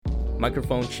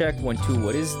Microphone check, 1, 2,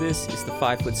 what is this? It's the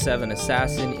 5'7"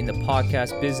 assassin in the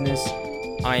podcast business.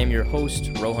 I am your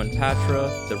host, Rohan Patra,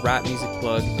 the rap music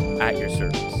plug at your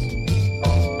service.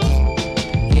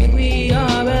 Here we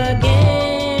are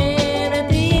again at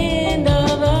the end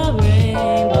of a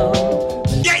rainbow.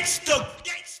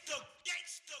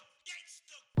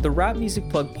 The Rap Music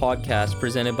Plug podcast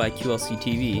presented by QLC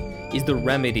TV is the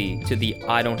remedy to the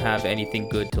I don't have anything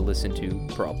good to listen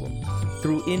to problem.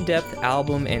 Through in-depth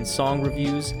album and song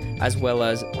reviews, as well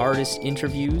as artist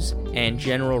interviews and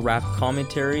general rap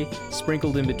commentary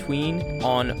sprinkled in between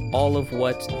on all of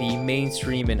what the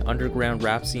mainstream and underground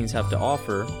rap scenes have to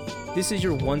offer, this is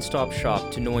your one-stop shop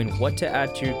to knowing what to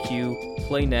add to your queue,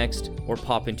 play next, or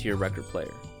pop into your record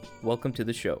player. Welcome to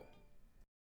the show.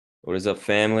 What is up,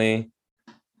 family?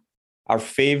 Our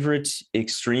favorite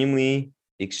extremely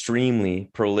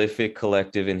prolific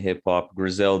collective in hip-hop,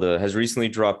 Griselda, has recently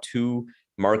dropped two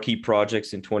marquee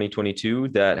projects in 2022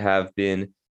 that have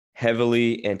been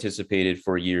heavily anticipated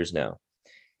for years now.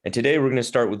 And today we're going to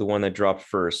start with the one that dropped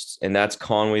first, and that's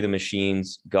Conway the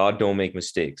Machine's God Don't Make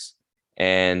Mistakes.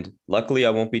 And luckily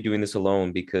I won't be doing this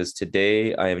alone, because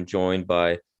today I am joined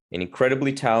by an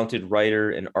incredibly talented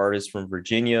writer and artist from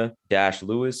Virginia, Dash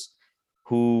Lewis,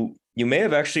 who you may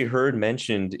have actually heard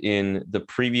mentioned in the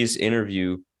previous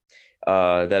interview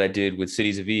that I did with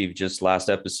Cities of Eve just last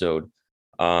episode,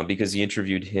 because he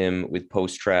interviewed him with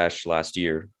Post Trash last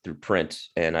year through print.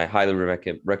 And I highly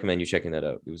recommend you checking that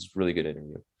out. It was a really good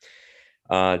interview.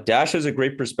 Dash has a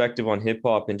great perspective on hip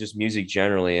hop and just music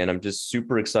generally. And I'm just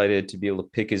super excited to be able to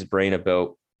pick his brain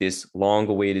about this long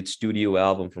awaited studio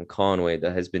album from Conway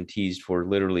that has been teased for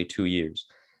literally 2 years.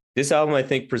 This album, I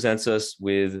think, presents us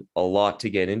with a lot to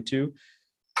get into,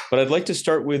 but I'd like to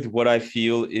start with what I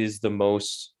feel is the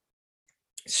most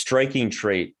striking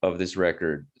trait of this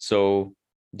record. So,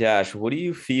 Dash, what do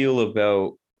you feel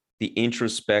about the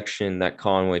introspection that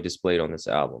Conway displayed on this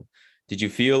album? Did you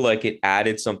feel like it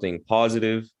added something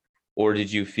positive, or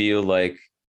did you feel like,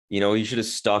 he should have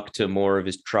stuck to more of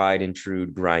his tried and true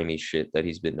grimy shit that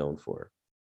he's been known for?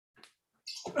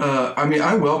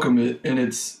 I welcome it, and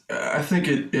I think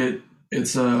I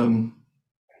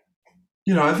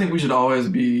think we should always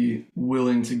be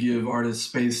willing to give artists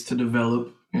space to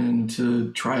develop and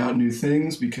to try out new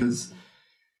things, because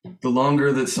the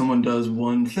longer that someone does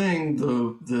one thing,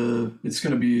 the it's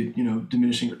going to be,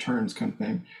 diminishing returns kind of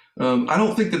thing. I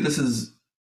don't think that this is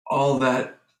all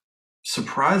that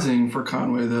surprising for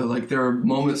Conway, though. Like, there are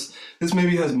moments, this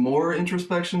maybe has more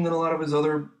introspection than a lot of his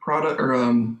other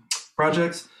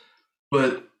projects,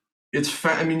 but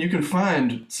you can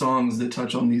find songs that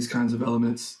touch on these kinds of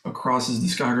elements across his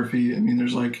discography.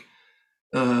 There's like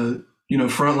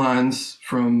Frontlines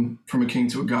from A King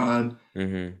to a God,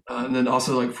 and then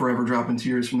also like Forever Dropping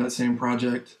Tears from that same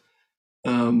project.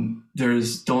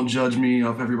 There's Don't Judge Me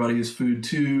off Everybody Is Food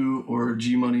Too, or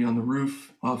G Money on the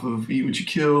Roof off of Eat What You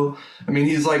Kill.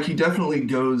 He definitely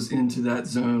goes into that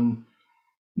zone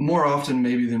more often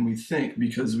maybe than we think,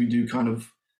 because we do kind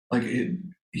of like it.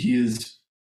 He is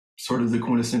sort of the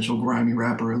quintessential grimy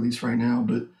rapper, at least right now,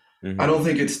 but I don't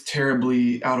think it's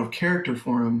terribly out of character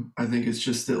for him. I think it's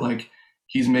just that, like,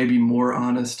 he's maybe more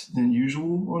honest than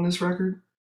usual on this record.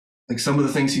 Like, some of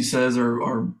the things he says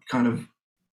are kind of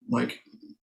like,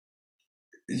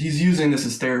 he's using this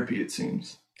as therapy, it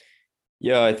seems.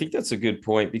 Yeah, I think that's a good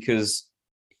point, because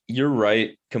you're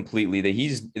right completely that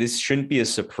this shouldn't be a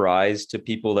surprise to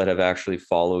people that have actually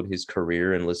followed his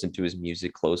career and listened to his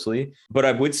music closely. But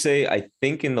I would say, I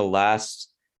think in the last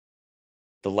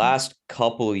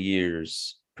couple of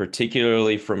years,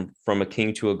 particularly from A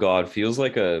King to a God, feels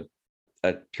like a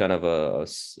kind of a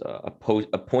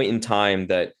point in time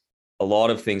that a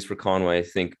lot of things for Conway, I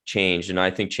think, changed, and I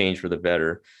think changed for the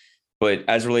better. But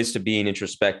as it relates to being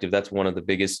introspective, that's one of the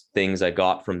biggest things I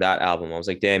got from that album. I was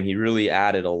like, damn, he really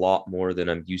added a lot more than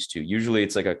I'm used to. Usually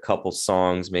it's like a couple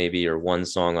songs maybe, or one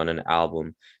song on an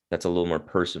album that's a little more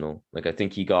personal. Like, I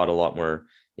think he got a lot more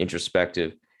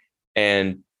introspective.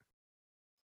 And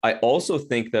I also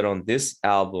think that on this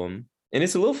album, and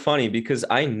it's a little funny because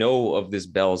I know of this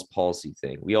Bell's palsy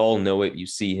thing. We all know it. You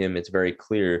see him. It's very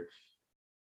clear.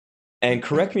 And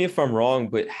correct me if I'm wrong,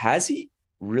 but has he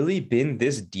really been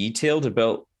this detailed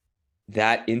about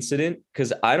that incident?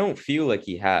 Because I don't feel like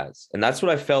he has. And that's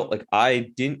what I felt like.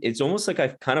 It's almost like I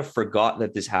kind of forgot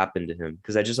that this happened to him,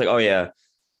 because I just like, oh yeah,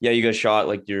 you got shot.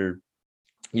 Like, you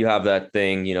have that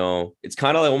thing, it's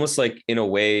kind of like almost like, in a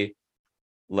way,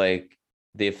 like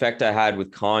the effect I had with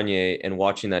Kanye and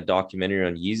watching that documentary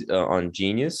on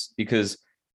Genius, because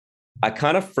I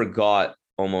kind of forgot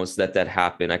almost that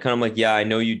happened. I kind of like, yeah, I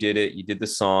know you did it. You did the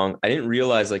song. I didn't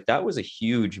realize like that was a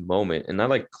huge moment. And that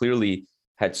like clearly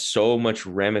had so much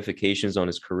ramifications on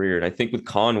his career. And I think with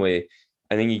Conway,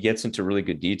 I think he gets into really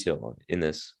good detail on in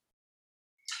this.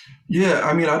 Yeah,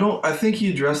 I mean, I think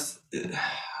he addressed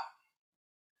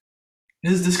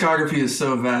his discography is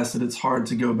so vast that it's hard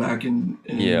to go back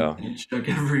Yeah. and check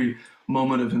every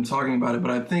moment of him talking about it.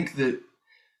 But I think that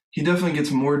he definitely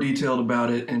gets more detailed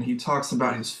about it, and he talks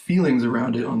about his feelings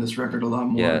around it on this record a lot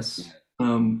more. Yes.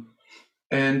 Um,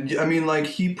 and I mean, like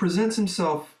he presents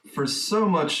himself for so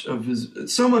much of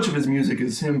his music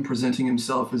is him presenting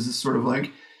himself as this sort of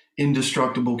like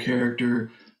indestructible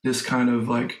character. This kind of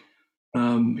like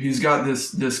he's got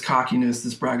this cockiness,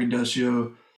 this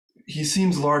braggadocio. He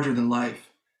seems larger than life.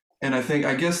 And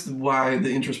I guess why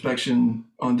the introspection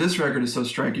on this record is so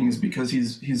striking is because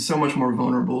he's so much more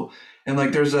vulnerable. And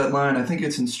like there's that line, I think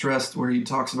it's in Stressed, where he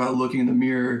talks about looking in the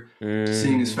mirror,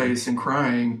 seeing his face and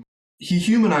crying. He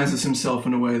humanizes himself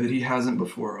in a way that he hasn't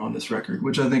before on this record,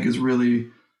 which I think is really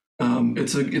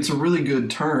it's a really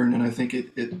good turn, and I think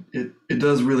it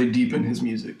does really deepen his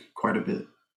music quite a bit.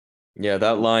 Yeah,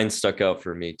 that line stuck out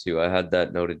for me too. I had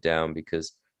that noted down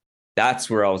because that's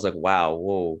where I was like, wow,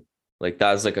 whoa. Like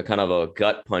that was like a kind of a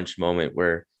gut punch moment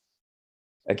where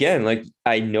again, like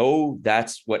I know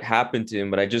that's what happened to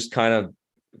him, but I just kind of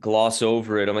gloss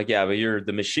over it. I'm like, yeah, but you're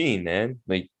the machine, man.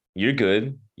 Like you're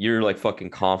good. You're like fucking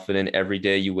confident every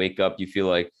day you wake up, you feel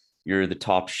like you're the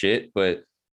top shit. But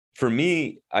for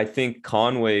me, I think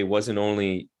Conway wasn't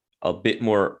only a bit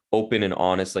more open and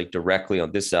honest, like directly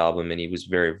on this album, and he was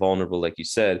very vulnerable, like you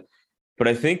said. But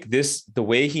I think the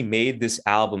way he made this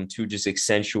album too, just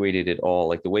accentuated it all,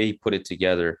 like the way he put it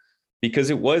together, because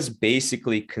it was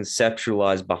basically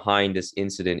conceptualized behind this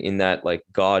incident in that like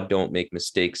God don't make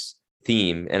mistakes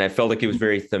theme. And I felt like it was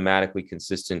very thematically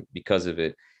consistent because of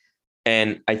it.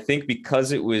 And I think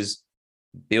because it was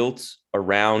built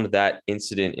around that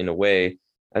incident in a way,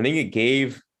 I think it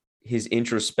gave his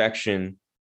introspection,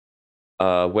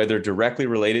 whether directly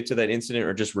related to that incident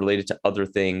or just related to other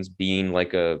things, being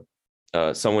like a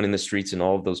someone in the streets and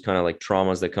all of those kind of like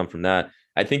traumas that come from that.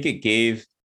 I think it gave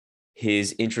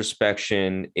his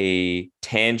introspection a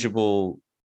tangible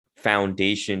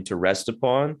foundation to rest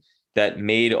upon that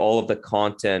made all of the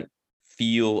content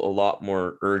feel a lot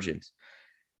more urgent.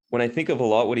 When I think of a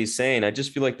lot what he's saying, I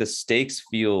just feel like the stakes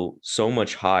feel so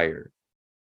much higher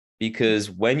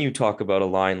because when you talk about a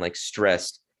line like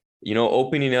stressed, you know,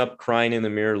 opening up, crying in the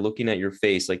mirror, looking at your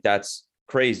face, like that's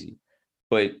crazy.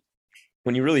 But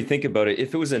when you really think about it,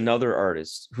 if it was another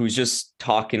artist who's just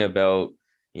talking about,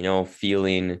 you know,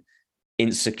 feeling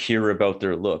insecure about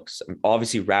their looks,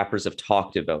 obviously rappers have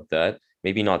talked about that,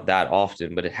 maybe not that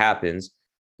often, but it happens.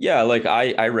 Yeah, like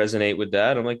I resonate with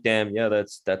that. I'm like, damn, yeah,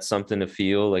 that's something to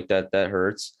feel like that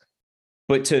hurts.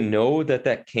 But to know that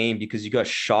that came because you got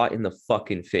shot in the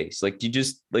fucking face, like you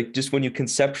just when you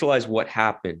conceptualize what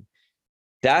happened,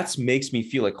 that makes me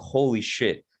feel like holy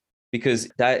shit, because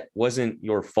that wasn't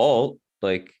your fault.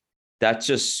 Like that's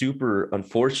just super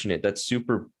unfortunate. That's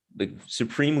super like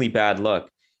supremely bad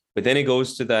luck. But then it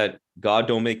goes to that God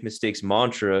don't make mistakes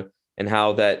mantra and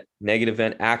how that negative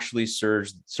event actually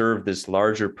served this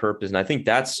larger purpose. And I think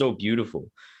that's so beautiful.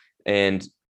 And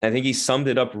I think he summed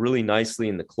it up really nicely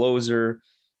in the closer.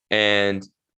 And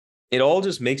it all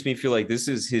just makes me feel like this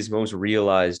is his most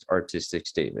realized artistic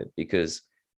statement because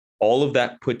all of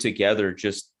that put together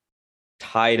just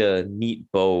tied a neat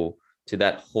bow to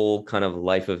that whole kind of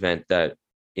life event that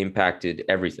impacted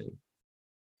everything.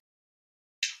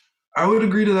 I would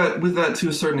agree to that with that to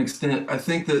a certain extent. I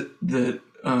think that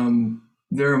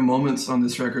there are moments on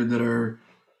this record that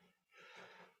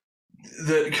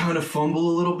kind of fumble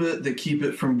a little bit, that keep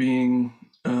it from being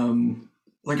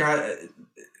like I.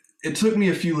 It took me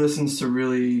a few listens to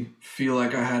really feel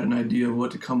like I had an idea of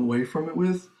what to come away from it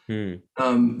with.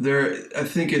 I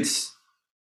think it's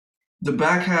the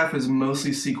back half is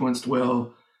mostly sequenced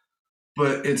well,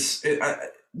 but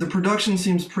the production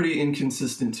seems pretty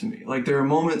inconsistent to me. Like there are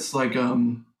moments like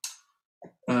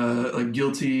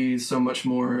Guilty, So Much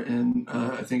More, and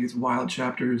I think it's Wild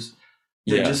Chapters.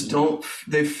 They just don't.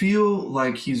 They feel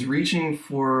like he's reaching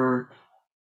for,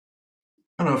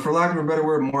 I don't know, for lack of a better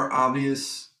word, more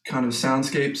obvious kind of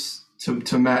soundscapes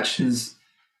to match his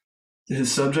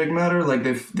subject matter. Like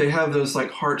they have those like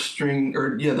those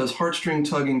heartstring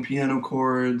tugging piano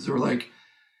chords, or like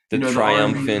the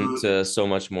triumphant So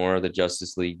Much More, the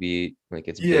Justice League beat, like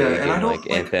it's big and like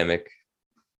anthemic.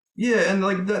 Yeah, and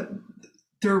like that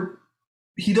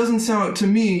he doesn't sound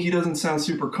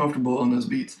super comfortable on those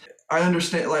beats. I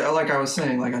understand, like I was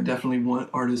saying, like I definitely want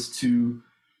artists to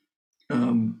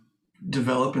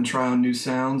develop and try on new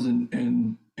sounds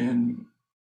and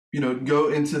go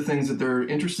into things that they're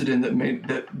interested in that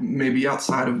may be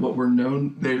outside of what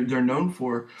they're known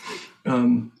for.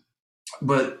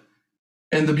 But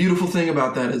and the beautiful thing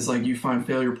about that is like you find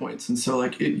failure points, and so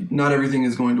like not everything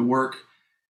is going to work.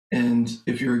 And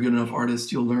if you're a good enough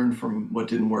artist, you'll learn from what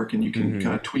didn't work, and you can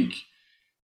kind of tweak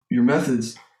your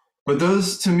methods. But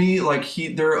those, to me, like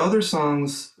there are other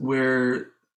songs where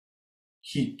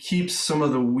he keeps some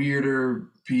of the weirder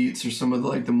beats or some of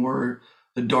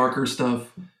the darker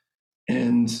stuff,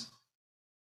 and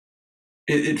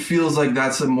it feels like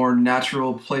that's a more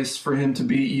natural place for him to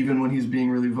be, even when he's being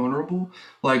really vulnerable.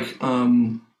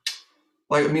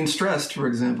 Stressed, for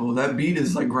example, that beat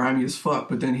is like grimy as fuck,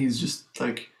 but then he's just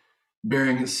like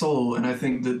bearing his soul, and I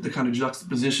think that the kind of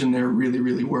juxtaposition there really,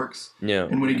 really works. Yeah.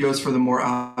 And when he goes for the more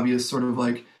obvious sort of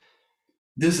like,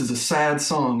 this is a sad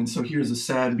song, and so here's a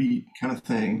sad beat kind of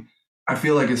thing, I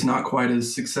feel like it's not quite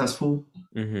as successful.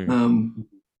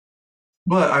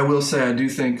 But I will say I do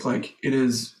think like it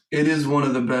is one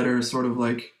of the better sort of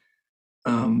like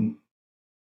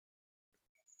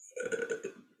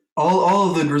all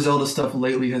of the Griselda stuff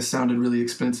lately has sounded really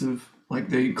expensive. Like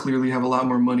they clearly have a lot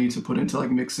more money to put into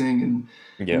like mixing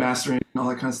and mastering and all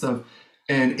that kind of stuff.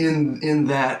 And in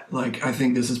that, like, I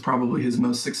think this is probably his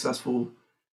most successful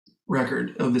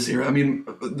record of this era. I mean,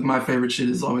 my favorite shit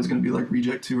is always going to be like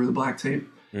Reject 2 or the Black Tape,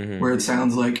 where it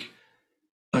sounds like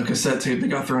a cassette tape that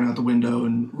got thrown out the window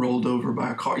and rolled over by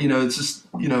a car. It's just,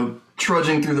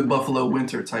 trudging through the Buffalo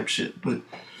winter type shit. But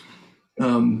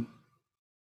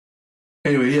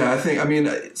anyway, yeah,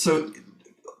 so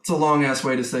it's a long ass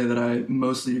way to say that I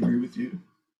mostly agree with you.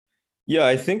 Yeah,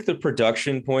 I think the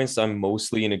production points I'm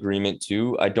mostly in agreement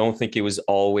too. I don't think it was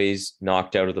always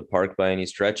knocked out of the park by any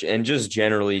stretch. And just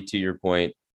generally to your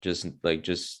point, just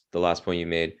the last point you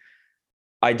made,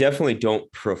 I definitely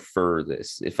don't prefer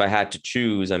this. If I had to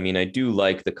choose, I mean, I do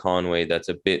like the Conway that's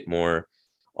a bit more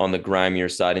on the grimier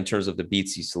side in terms of the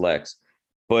beats he selects.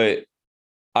 But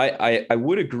I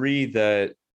would agree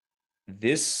that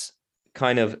this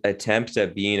kind of attempt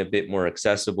at being a bit more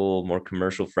accessible, more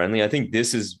commercial friendly, I think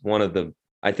this is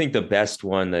the best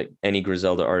one that any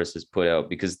Griselda artist has put out,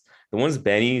 because the ones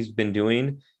Benny's been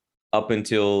doing up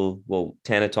until, well,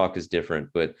 Tana Talk is different,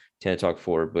 but Tana Talk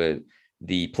 4, but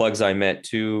the Plugs I Met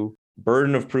too,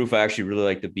 Burden of Proof, I actually really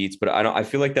like the beats, but I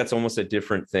feel like that's almost a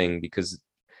different thing because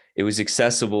it was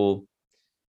accessible,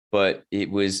 but it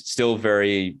was still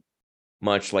very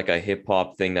much like a hip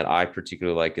hop thing that I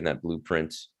particularly like in that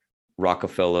Blueprint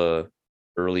Rockefeller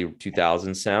early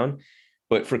 2000s sound.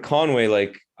 But for Conway,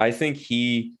 like, I think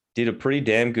he did a pretty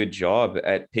damn good job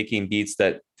at picking beats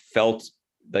that felt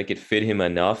like it fit him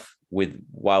enough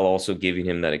while also giving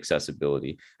him that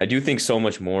accessibility. I do think so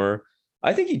much more.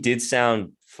 I think he did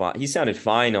sound fine. He sounded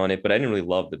fine on it, but I didn't really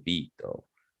love the beat though.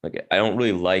 Like, I don't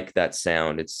really like that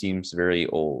sound. It seems very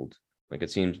old. Like, it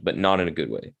seems, but not in a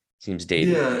good way. It seems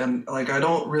dated. Yeah, and like I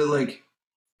don't really like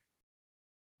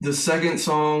the second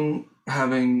song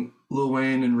having Lil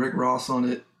Wayne and Rick Ross on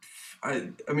it. I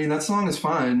mean, that song is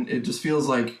fine. It just feels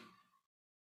like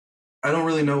I don't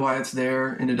really know why it's there,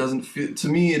 and it doesn't feel, to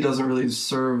me, it doesn't really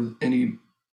serve any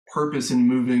purpose in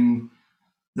moving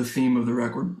the theme of the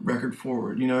record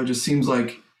forward. It just seems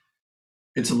like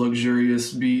it's a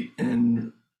luxurious beat,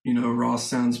 and Ross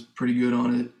sounds pretty good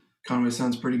on it. Conway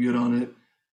sounds pretty good on it.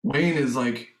 Wayne is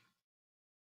like,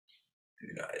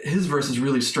 his verse is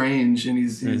really strange, and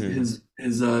his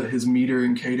meter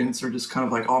and cadence are just kind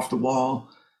of like off the wall,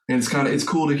 and it's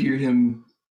cool to hear him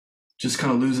just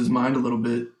kind of lose his mind a little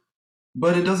bit,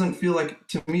 but it doesn't feel like,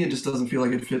 to me, it just doesn't feel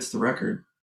like it fits the record.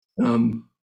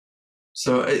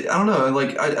 So I don't know,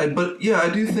 like but yeah, I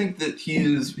do think that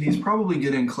he's probably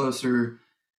getting closer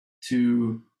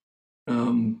to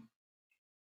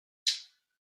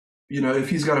if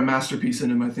he's got a masterpiece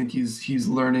in him, I think he's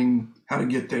learning how to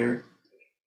get there.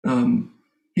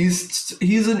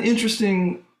 He's an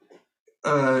interesting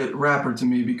rapper to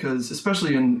me, because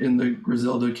especially in the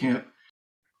Griselda camp,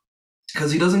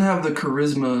 because he doesn't have the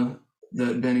charisma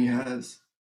that Benny has.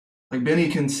 Like, Benny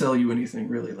can sell you anything,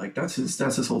 really. Like, that's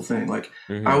his whole thing. Like,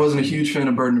 I wasn't a huge fan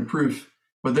of Burden of Proof,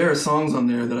 but there are songs on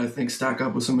there that I think stack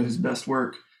up with some of his best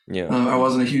work. Yeah. I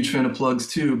wasn't a huge fan of Plugs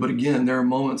too, but again, there are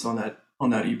moments on that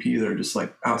EP that are just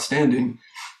like outstanding.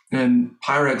 And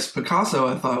Pyrex Picasso,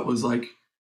 I thought, was like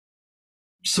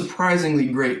surprisingly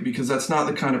great, because that's not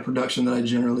the kind of production that I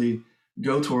generally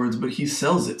go towards, but he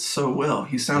sells it so well.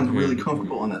 He sounds really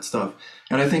comfortable on that stuff.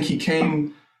 And I think he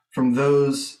came from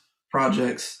those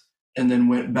projects and then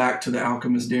went back to the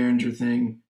Alchemist Derringer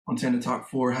thing on Tana Talk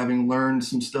 4, having learned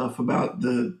some stuff about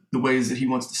the ways that he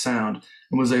wants to sound,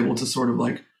 and was able to sort of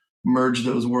like merge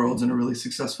those worlds in a really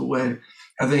successful way.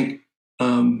 I think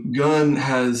Gunn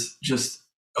has just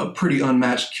a pretty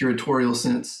unmatched curatorial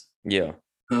sense. Yeah.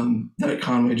 That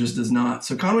Conway just does not.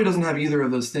 So Conway doesn't have either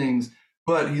of those things,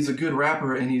 but he's a good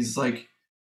rapper, and he's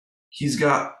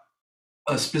got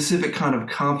a specific kind of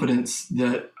confidence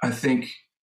that I think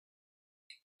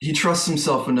he trusts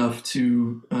himself enough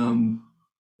to,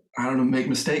 I don't know, make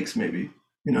mistakes maybe,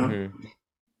 you know? Mm-hmm.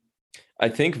 I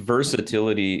think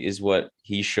versatility is what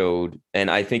he showed. And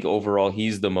I think overall,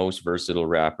 he's the most versatile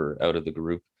rapper out of the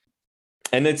group.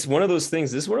 And it's one of those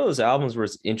things, this is one of those albums where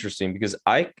it's interesting because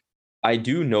I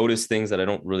do notice things that I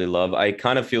don't really love. I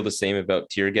kind of feel the same about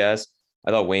Tear Gas.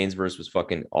 I thought Wayne's verse was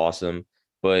fucking awesome.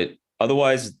 But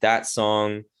otherwise, that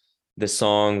song, the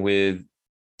song with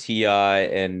T.I.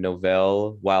 and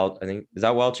Novell, Wild, I think, is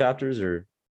that Wild Chapters or?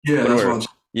 Yeah, that's Wild.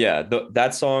 Yeah,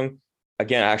 that song,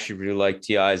 again, I actually really like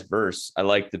T.I.'s verse. I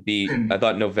like the beat. I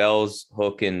thought Novell's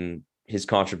hook and his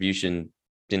contribution,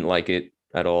 didn't like it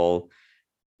at all.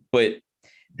 But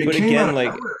again,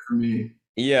 like, for me.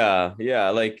 Yeah,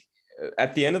 like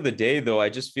at the end of the day, though, I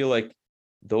just feel like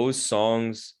those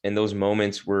songs and those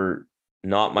moments were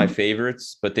not my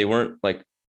favorites, but they weren't like,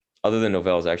 other than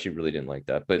Novell's, I actually really didn't like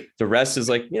that. But the rest is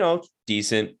like,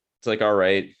 decent. It's like, all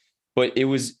right. But it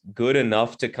was good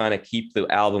enough to kind of keep the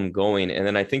album going. And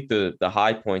then I think the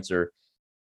high points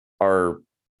are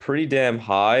pretty damn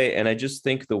high. And I just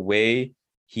think the way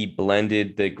he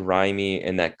blended the grimy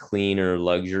and that cleaner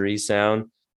luxury sound,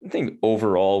 I think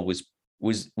overall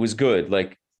was good.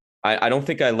 Like I don't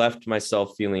think I left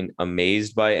myself feeling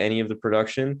amazed by any of the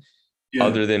production,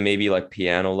 other than maybe like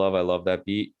Piano Love. I love that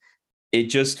beat. It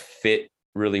just fit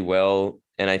really well.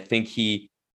 And I think he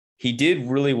did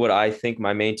really what I think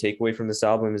my main takeaway from this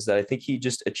album is that I think he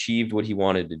just achieved what he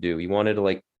wanted to do. He wanted to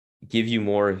like give you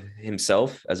more of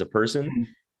himself as a person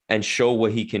and show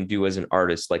what he can do as an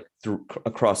artist, like through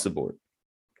across the board.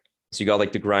 So you got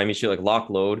like the grimy shit, like Lock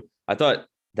Load. I thought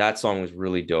that song was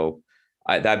really dope.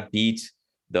 That beat,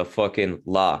 the fucking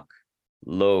Lock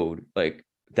Load, like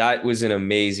that was an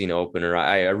amazing opener.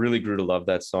 I really grew to love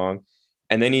that song.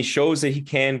 And then he shows that he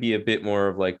can be a bit more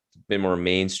of like a bit more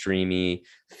mainstreamy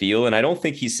feel. And I don't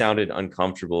think he sounded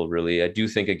uncomfortable, really. I do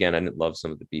think, again, I didn't love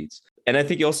some of the beats. And I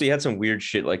think he had some weird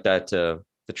shit like that. The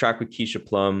track with Keisha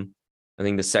Plum, I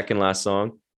think the second last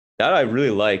song, that I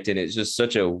really liked. And it's just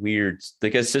such a weird,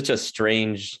 like it's such a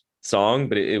strange song,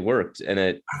 but it worked. And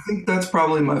I think that's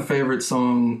probably my favorite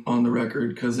song on the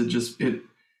record because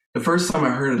the first time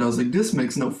I heard it, I was like, this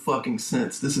makes no fucking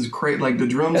sense. This is great. Like the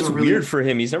drums that's are really weird for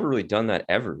him. He's never really done that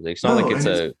ever. Like, it's not like it's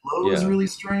his flow is really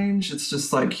strange. It's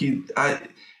just like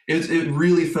it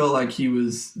really felt like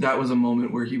that was a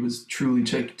moment where he was truly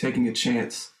taking a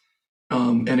chance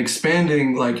and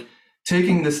expanding, like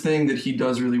taking this thing that he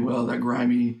does really well, that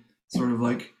grimy sort of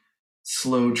like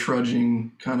slow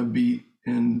trudging kind of beat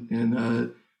and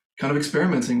kind of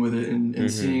experimenting with it and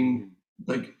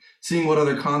seeing what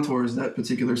other contours that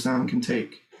particular sound can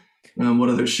take, what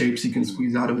other shapes he can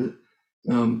squeeze out of it.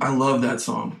 I love that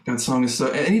song. That song is so.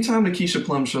 Anytime that Keisha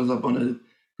Plum shows up on a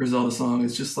Griselda song,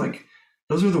 it's just like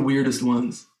those are the weirdest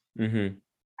ones.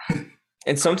 Mm-hmm.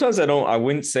 And sometimes I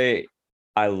wouldn't say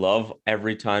I love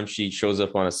every time she shows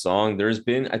up on a song.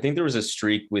 I think there was a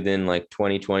streak within like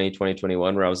 2020,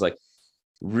 2021 where I was like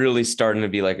really starting to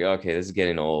be like, okay, this is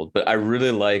getting old. But I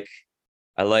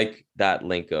like that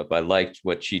link up. I liked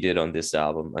what she did on this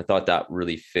album. I thought that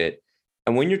really fit.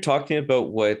 And when you're talking about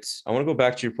I want to go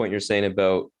back to your point you're saying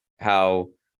about how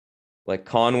like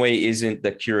Conway isn't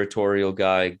the curatorial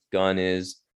guy, Gunn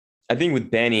is. I think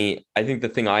with Benny, I think the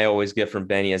thing I always get from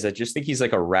Benny is I just think he's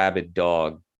like a rabid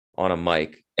dog on a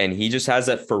mic. And he just has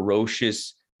that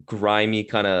ferocious, grimy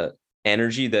kind of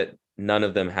energy that none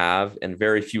of them have and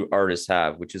very few artists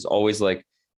have, which is always like,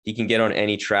 he can get on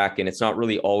any track and it's not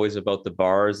really always about the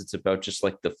bars. It's about just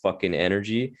like the fucking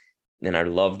energy. And I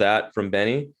love that from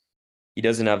Benny. He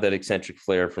doesn't have that eccentric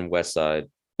flair from West Side.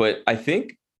 But I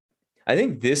think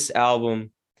this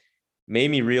album made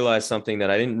me realize something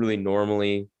that I didn't really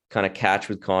normally kind of catch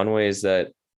with Conway is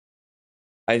that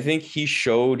I think he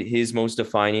showed his most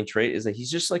defining trait is that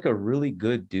he's just like a really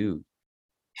good dude.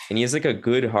 And he has like a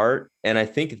good heart. And I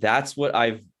think that's what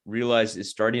I've realized is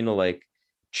starting to like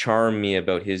charm me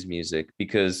about his music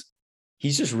because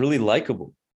he's just really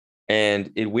likable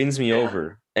and it wins me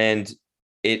over and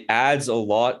it adds a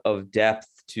lot of depth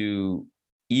to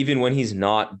even when he's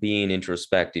not being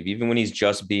introspective, even when he's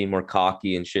just being more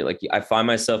cocky and shit. Like I find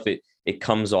myself, it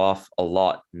comes off a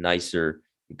lot nicer.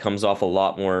 It comes off a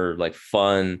lot more like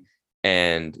fun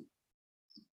and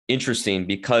interesting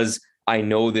because I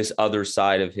know this other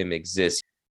side of him exists.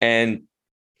 And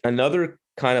another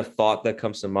kind of thought that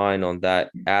comes to mind on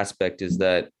that aspect is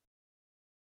that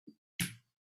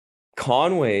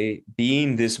Conway,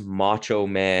 being this macho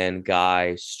man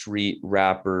guy, street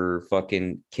rapper,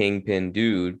 fucking kingpin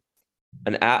dude,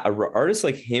 a artist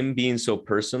like him being so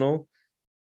personal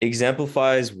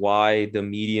exemplifies why the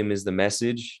medium is the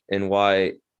message and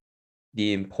why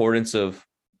the importance of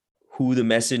who the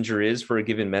messenger is for a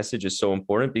given message is so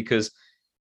important. Because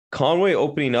Conway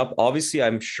opening up, obviously,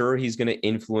 I'm sure he's going to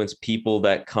influence people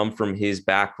that come from his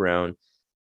background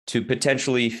to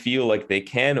potentially feel like they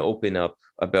can open up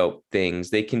about things.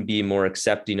 They can be more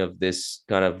accepting of this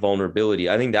kind of vulnerability.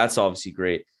 I think that's obviously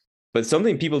great. But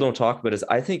something people don't talk about is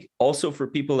I think also for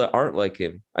people that aren't like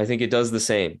him, I think it does the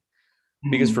same.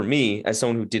 Because for me, as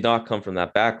someone who did not come from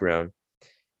that background,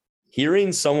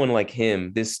 hearing someone like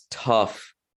him, this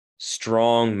tough,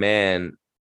 strong man,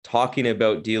 talking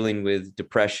about dealing with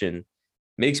depression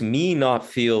makes me not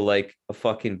feel like a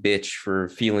fucking bitch for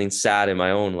feeling sad in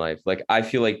my own life. Like, I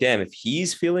feel like, damn, if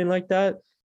he's feeling like that,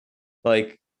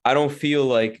 like, I don't feel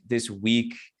like this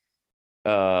weak,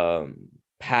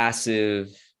 passive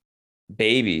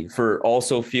baby for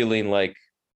also feeling like,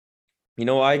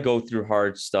 I go through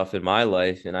hard stuff in my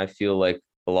life, and I feel like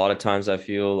a lot of times I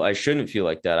feel I shouldn't feel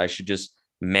like that. I should just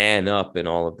man up and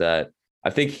all of that. I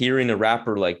think hearing a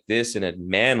rapper like this and a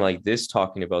man like this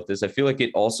talking about this, I feel like it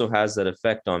also has that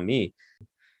effect on me.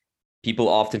 People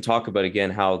often talk about, again,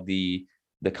 how the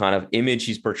kind of image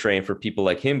he's portraying for people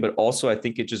like him, but also I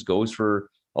think it just goes for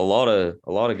a lot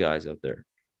of guys out there.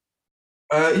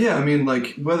 Yeah, I mean,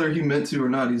 like, whether he meant to or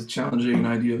not, he's challenging an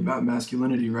idea about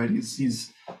masculinity, right?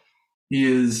 He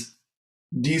is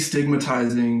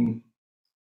destigmatizing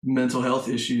mental health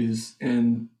issues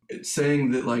and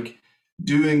saying that, like,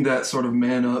 doing that sort of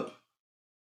man up,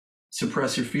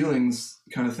 suppress your feelings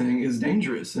kind of thing is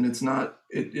dangerous, and it's not.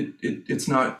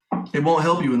 It won't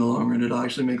help you in the long run. It'll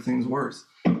actually make things worse.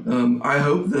 I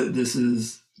hope that this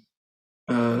is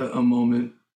a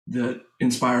moment that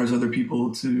inspires other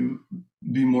people to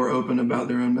be more open about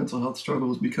their own mental health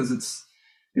struggles, because it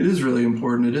is really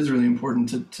important. It is really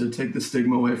important to take the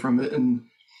stigma away from it. And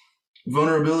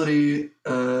vulnerability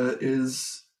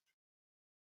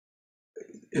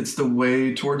it's the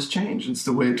way towards change. It's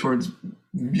the way towards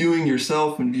viewing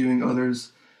yourself and viewing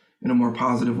others in a more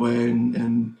positive way,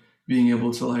 and being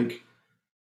able to, like,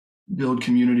 build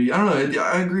community. I don't know.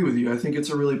 I agree with you. I think it's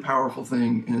a really powerful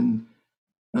thing. And,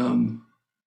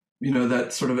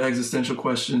 that sort of existential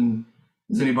question,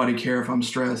 does anybody care if I'm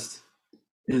stressed,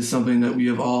 is something that we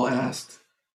have all asked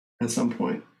at some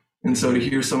point. And so to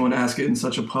hear someone ask it in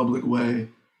such a public way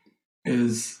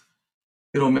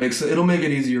it'll make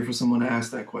it easier for someone to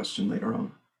ask that question later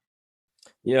on.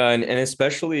 Yeah, and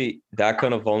especially that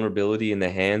kind of vulnerability in the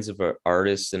hands of an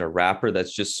artist and a rapper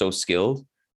that's just so skilled.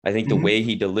 I think the way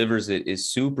he delivers it is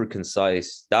super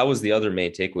concise. That was the other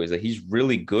main takeaway, is that he's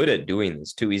really good at doing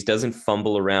this too. He doesn't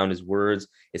fumble around his words.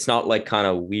 It's not like kind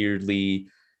of weirdly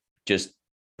just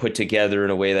put together in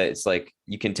a way that it's like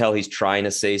you can tell he's trying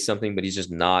to say something, but he's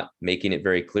just not making it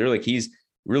very clear. Like, he's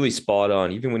really spot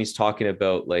on, even when he's talking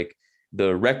about, like,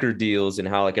 the record deals and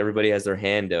how, like, everybody has their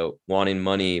hand out, wanting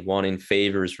money, wanting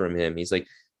favors from him. He's like,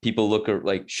 people look at,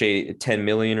 like, Shady 10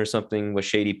 million or something what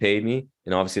Shady paid me,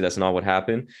 and obviously that's not what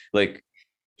happened. Like,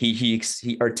 he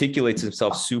articulates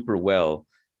himself super well,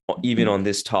 even on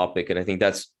this topic. And I think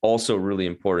that's also really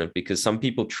important, because some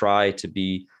people try to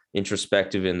be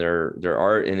introspective in their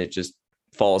art, and it just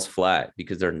falls flat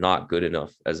because they're not good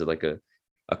enough as a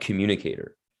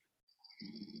communicator.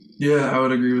 Yeah, I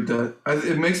would agree with that.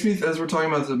 It makes me, as we're talking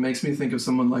about this, it makes me think of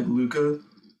someone like Luca,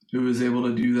 who is able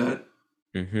to do that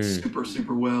super,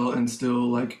 super well, and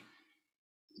still, like,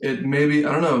 it maybe,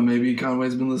 I don't know, maybe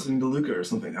Conway's been listening to Luca or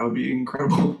something. That would be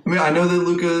incredible. I mean, I know that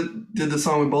Luca did the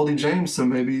song with Baldy James, so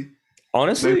maybe.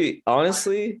 Honestly,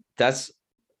 that's,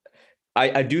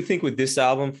 I do think with this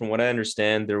album, from what I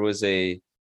understand, there was a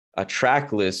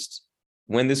track list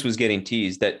when this was getting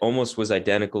teased that almost was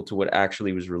identical to what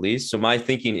actually was released. So my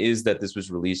thinking is that this was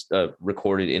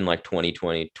recorded in, like,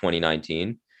 2020,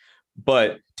 2019.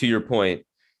 But to your point,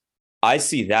 I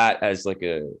see that as, like,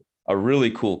 a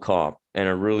really cool comp and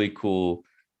a really cool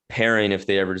pairing if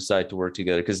they ever decide to work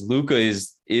together, because Luca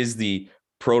is the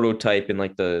prototype and,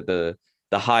 like, the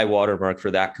high watermark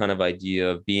for that kind of idea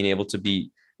of being able to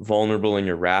be vulnerable in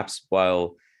your raps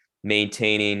while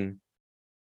maintaining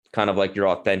kind of, like, your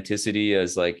authenticity,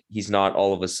 as, like, he's not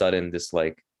all of a sudden this,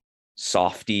 like,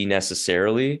 softy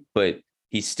necessarily, but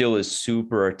he still is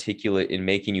super articulate in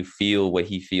making you feel what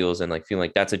he feels, and, like, feeling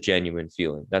like that's a genuine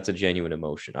feeling. That's a genuine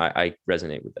emotion. I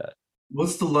resonate with that.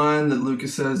 What's the line that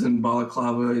Lucas says in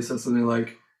Balaclava? He says something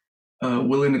like,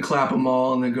 willing to clap them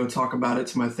all and then go talk about it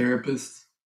to my therapist,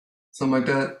 something like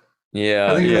that. I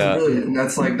Yeah, think that's yeah. brilliant, and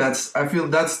I feel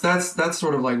that's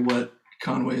sort of like what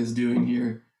Conway is doing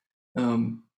here.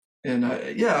 Um, and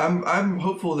I'm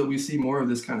hopeful that we see more of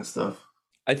this kind of stuff.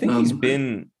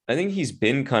 Um, I think he's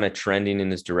been kind of trending in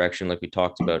this direction, like we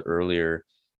talked about earlier.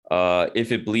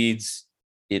 If it bleeds,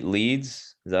 it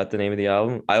leads. Is that the name of the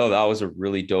album? I thought that was a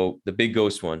really dope, the Big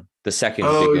Ghost one, the second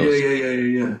oh Big yeah, Ghost. yeah, yeah,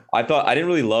 yeah, yeah. I didn't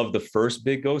really love the first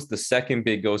Big Ghost. The second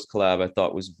Big Ghost collab I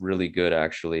thought was really good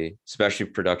actually, especially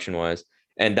production wise.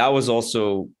 And that was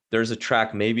also there's a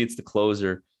track, maybe it's the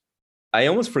closer. I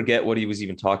almost forget what he was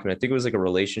even talking about. I think it was like a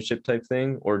relationship type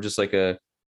thing or just like a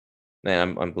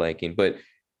man, I'm blanking, but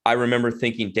I remember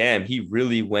thinking, damn, he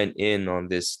really went in on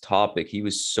this topic. He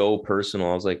was so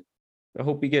personal. I was like, I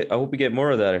hope we get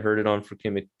more of that. I heard it on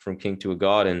from King to a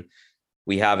God, and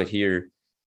we have it here.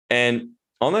 And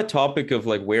on that topic of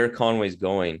like where Conway's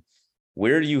going,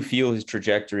 where do you feel his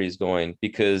trajectory is going?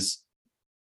 Because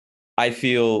I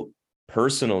feel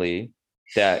personally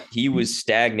that he was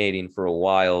stagnating for a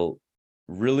while.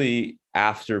 Really,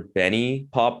 after Benny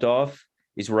popped off,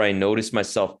 is where I noticed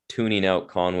myself tuning out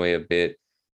Conway a bit.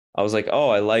 I was like, oh,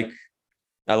 I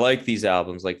like these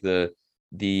albums, like the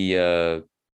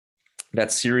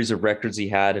that series of records he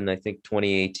had in I think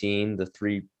 2018,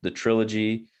 the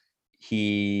trilogy.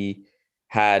 He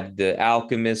had the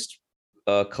Alchemist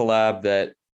collab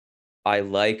that I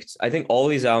liked. I think all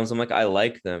these albums, I'm like, I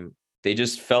like them. They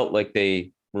just felt like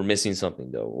they were missing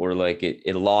something though, or like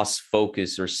it lost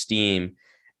focus or steam.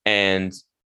 And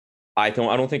I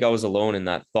don't think I was alone in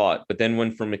that thought. But then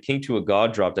when From a King to a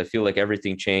God dropped, I feel like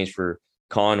everything changed for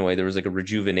Conway. There was like a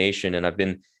rejuvenation, and I've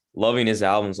been loving his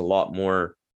albums a lot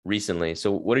more recently.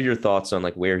 So what are your thoughts on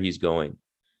like where he's going?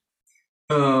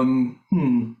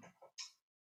 hmm.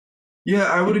 Yeah,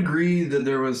 I would agree that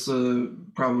there was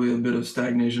probably a bit of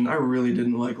stagnation. I really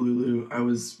didn't like Lulu. I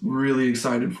was really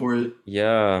excited for it.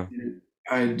 Yeah.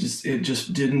 It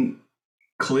just didn't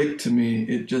click to me.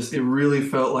 It really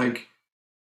felt like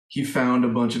he found a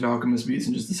bunch of Alchemist beats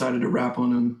and just decided to rap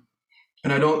on them.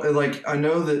 And I don't like. I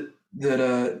know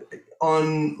that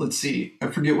on let's see, I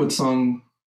forget what song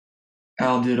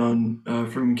Al did on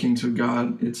From King to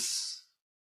God. It's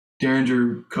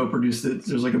Derringer co-produced it.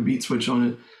 There's like a beat switch on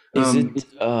it. Is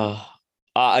it Um,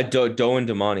 Do and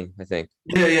Damani, I think.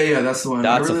 yeah. That's the one.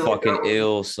 I That's a really like that fucking one.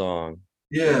 ill song.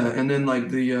 Yeah, and then like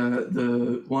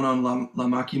the one on La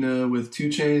Machina with Two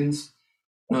Chains.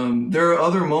 There are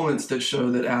other moments that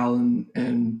show that Al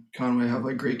and Conway have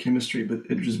like great chemistry, but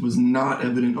it just was not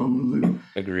evident on Lulu, in my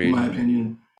Agreed.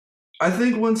 opinion. I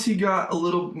think once he got a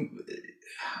little,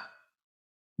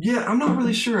 yeah, I'm not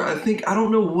really sure. I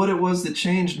don't know what it was that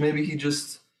changed.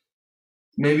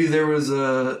 Maybe there was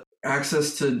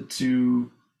access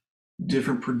to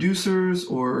different producers,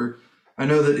 or I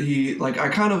know that he like I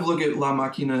kind of look at La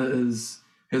Machina as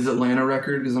his Atlanta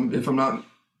record because if I'm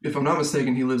not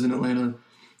mistaken, he lives in Atlanta,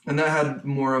 and that had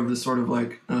more of the sort of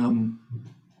like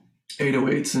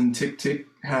 808s and tick tick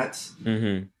hats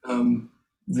Mm-hmm.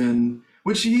 than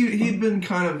which he'd been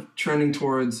kind of trending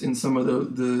towards in some of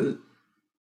the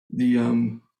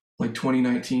like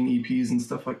 2019 EPs and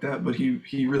stuff like that, but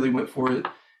he really went for it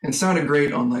and sounded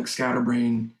great on like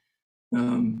Scatterbrain.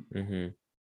 Um, Mm-hmm.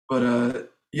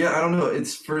 but yeah, I don't know.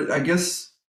 It's for I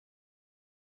guess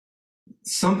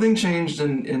something changed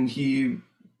and he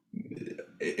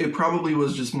it probably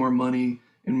was just more money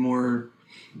and more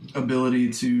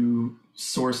ability to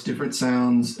source different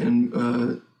sounds and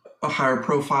a higher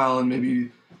profile and maybe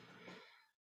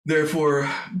therefore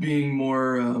being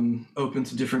more open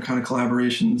to different kind of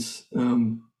collaborations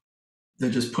that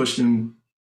just pushed him.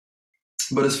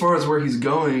 But as far as where he's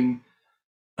going,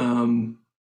 um,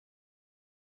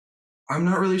 I'm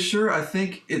not really sure. I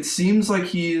think it seems like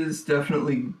he is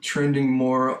definitely trending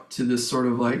more to this sort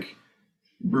of like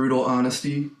brutal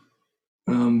honesty.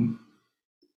 Um,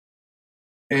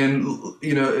 and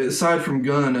you know, aside from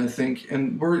Gunn, I think,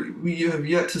 and we have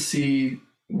yet to see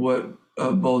what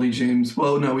Baldy James.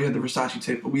 Well, no, we had the Versace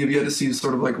tape, but we have yet to see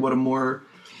sort of like what a more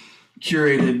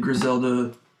curated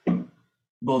Griselda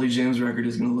Baldy James record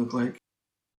is going to look like.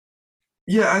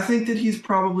 Yeah, I think that he's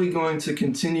probably going to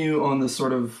continue on this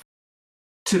sort of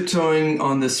tiptoeing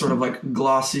on this sort of like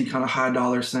glossy kind of high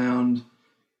dollar sound,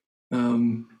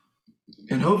 um,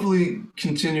 and hopefully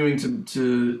continuing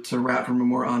to rap from a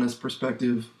more honest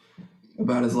perspective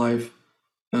about his life.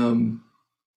 Um,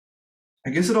 I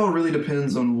guess it all really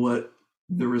depends on what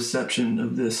the reception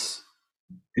of this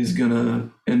is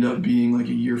gonna end up being like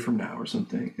a year from now or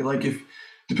something. Like if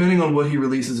depending on what he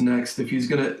releases next, if he's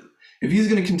gonna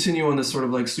continue on this sort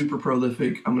of like super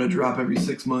prolific, I'm gonna drop every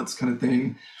 6 months kind of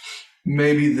thing,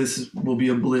 maybe this will be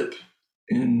a blip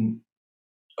in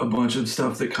a bunch of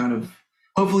stuff that kind of,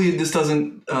 hopefully this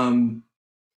doesn't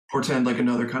portend like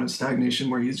another kind of stagnation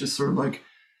where he's just sort of like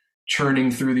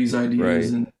churning through these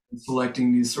ideas and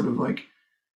selecting these sort of like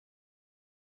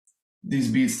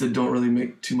these beats that don't really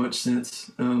make too much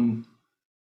sense. I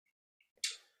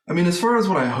mean, as far as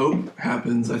what I hope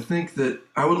happens, I think that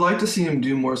I would like to see him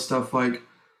do more stuff like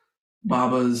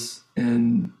Baba's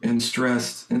and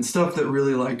Stressed and stuff that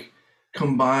really like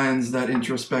combines that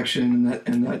introspection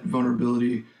and that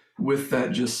vulnerability with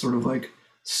that just sort of like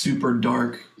super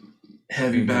dark,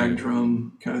 heavy bag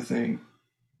drum kind of thing.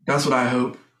 That's what I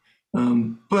hope.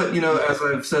 But you know, as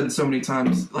I've said so many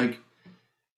times, like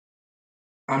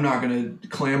I'm not going to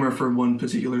clamor for one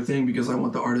particular thing because I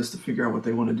want the artist to figure out what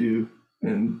they want to do,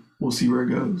 and we'll see where it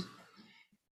goes.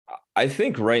 I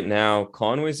think right now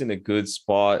Conway's in a good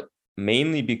spot,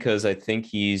 mainly because I think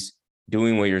he's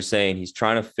doing what you're saying. He's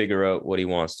trying to figure out what he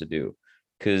wants to do.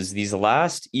 Because these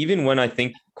last, even when I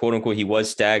think, quote unquote, he was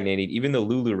stagnating, even the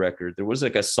Lulu record, there was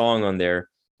like a song on there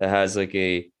that has like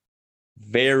a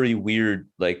very weird,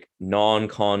 like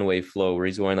non-Conway flow where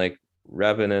he's going like,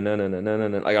 rapping, like, I don't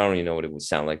even know what it would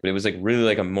sound like, but it was like really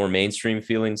like a more mainstream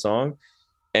feeling song.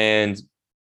 And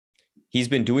he's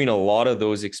been doing a lot of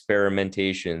those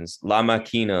experimentations. La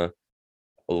Maquina,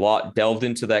 a lot delved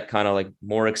into that kind of like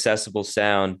more accessible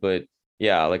sound. But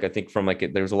yeah, like I think from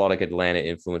like there's a lot of like Atlanta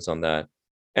influence on that.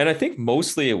 And I think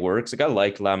mostly it works. Like I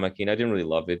liked La Maquina. I didn't really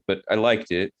love it, but I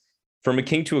liked it. From a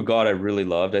King to a God, I really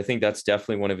loved. I think that's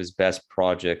definitely one of his best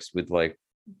projects with like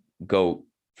GOAT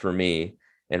for me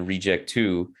and Reject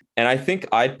 2. And I think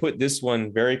I'd put this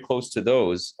one very close to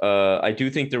those. I do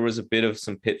think there was a bit of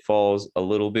some pitfalls, a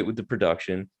little bit with the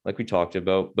production, like we talked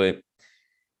about. But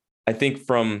I think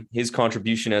from his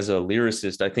contribution as a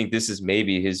lyricist, I think this is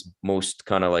maybe his most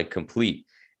kind of like complete.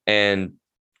 And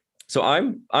so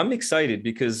I'm excited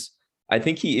because I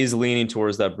think he is leaning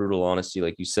towards that brutal honesty,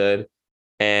 like you said.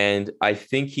 And I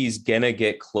think he's gonna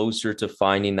get closer to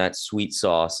finding that sweet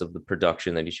sauce of the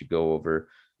production that he should go over.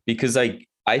 Because I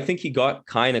think he got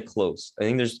kind of close. I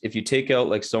think there's, if you take out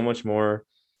like so much more,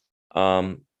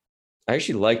 I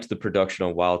actually liked the production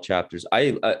on Wild Chapters.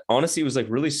 I honestly, it was like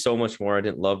really so much more. I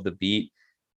didn't love the beat,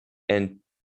 and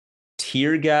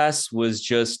Tear Gas was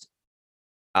just,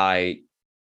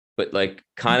 but like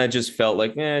kind of just felt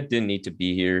like, it didn't need to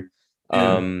be here.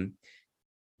 Yeah.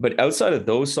 But outside of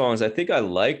those songs, I think I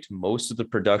liked most of the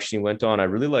production he went on. I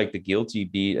really liked the Guilty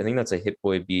beat. I think that's a Hit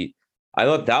Boy beat. I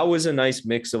thought that was a nice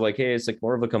mix of like, hey, it's like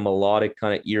more of like a melodic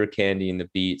kind of ear candy in the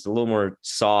beat. It's a little more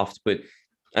soft, but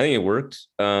I think it worked.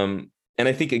 And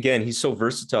I think again, he's so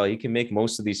versatile. He can make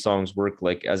most of these songs work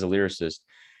like as a lyricist.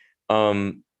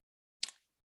 And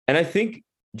I think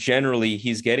generally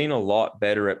he's getting a lot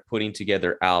better at putting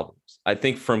together albums. I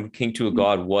think From King to a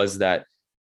God was that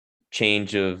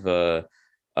change of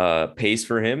pace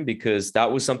for him, because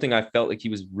that was something I felt like he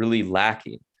was really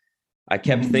lacking. I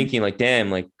kept thinking like,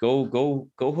 damn, like go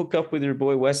hook up with your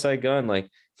boy West Side Gun, like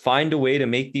find a way to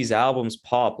make these albums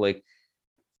pop. Like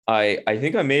I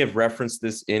think I may have referenced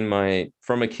this in my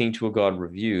From a King to a God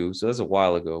review, so that's a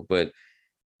while ago, but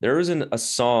there was a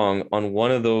song on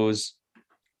one of those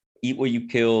Eat What You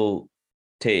Kill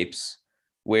tapes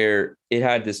where it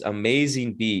had this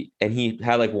amazing beat and he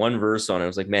had like one verse on it. I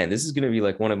was like, man, this is going to be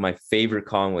like one of my favorite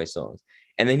Conway songs.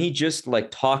 And then he just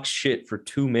like talks shit for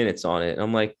 2 minutes on it.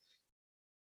 And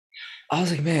I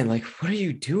was like, man, like, what are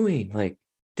you doing? Like,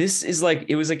 this is like,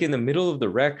 it was like in the middle of the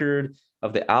record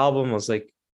of the album. I was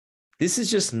like, this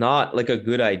is just not like a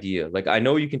good idea. Like, I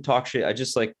know you can talk shit. I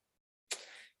just like,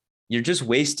 you're just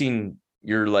wasting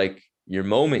your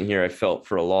moment here. I felt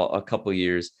for a couple of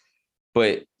years.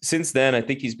 But since then, I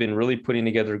think he's been really putting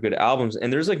together good albums.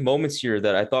 And there's like moments here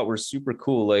that I thought were super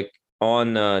cool. Like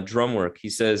on Drum Work, he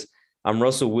says, I'm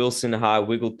Russell Wilson, how I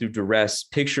wiggled through duress,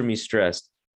 picture me stressed.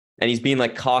 And he's being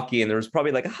like cocky. And there was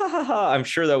probably like, ha ha ha. I'm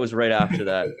sure that was right after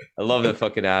that. I love that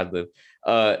fucking ad lib.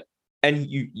 And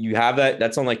you have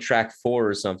that's on like track 4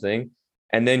 or something.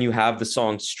 And then you have the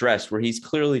song Stressed, where he's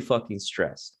clearly fucking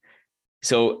stressed.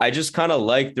 So I just kind of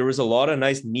like, there was a lot of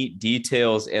nice, neat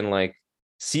details and like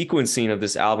sequencing of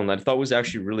this album that I thought was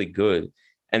actually really good.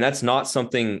 And that's not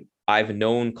something I've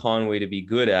known Conway to be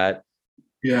good at.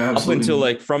 Yeah, absolutely. Up until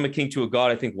like From a King to a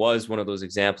God, I think was one of those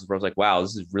examples where I was like, wow,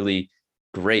 this is really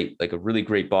great, like a really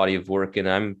great body of work. And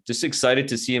I'm just excited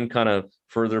to see him kind of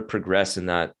further progress in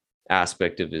that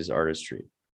aspect of his artistry.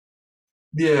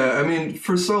 Yeah, I mean,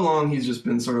 for so long, he's just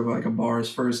been sort of like a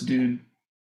bars first dude.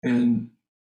 And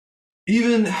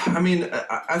even, I mean,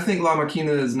 I think La Maquina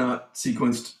is not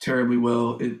sequenced terribly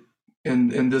well.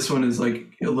 And this one is like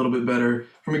a little bit better.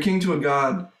 From a King to a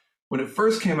God, when it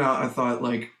first came out, I thought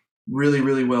like really,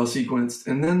 really well sequenced.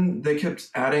 And then they kept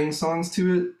adding songs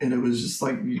to it. And it was just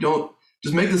like, you don't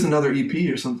just make this another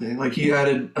EP or something. Like he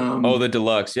added. Oh, the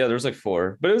deluxe. Yeah, there's like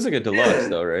 4. But it was like a deluxe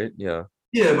though, right? Yeah.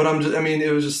 Yeah, but I mean,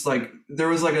 it was just like, there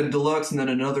was like a deluxe and then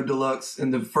another deluxe.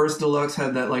 And the first deluxe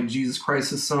had that like Jesus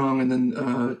Crisis song. And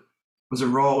then was it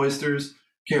Raw Oysters?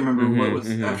 Can't remember what was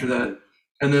after that.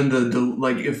 And then the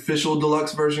like official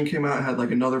deluxe version came out, had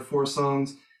like another 4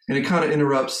 songs. And it kind of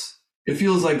interrupts. It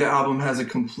feels like the album has a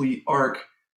complete arc.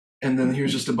 And then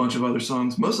here's just a bunch of other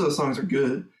songs. Most of the songs are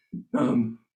good.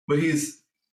 But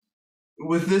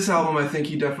with this album, I think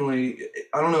he definitely,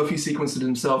 I don't know if he sequenced it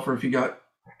himself or if he got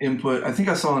input. I think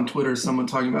I saw on Twitter someone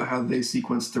talking about how they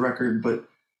sequenced the record, but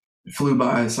it flew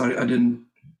by, so I didn't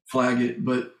flag it.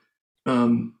 But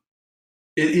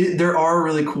there are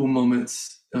really cool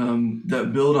moments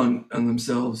that build on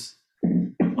themselves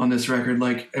on this record.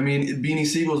 Like, I mean, Beanie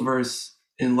Siegel's verse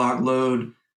in Lock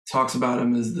Load talks about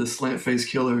him as the slant face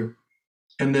killer.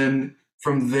 And then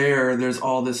from there, there's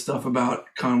all this stuff about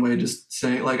Conway just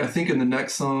saying, like, I think in the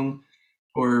next song,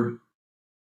 or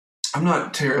I'm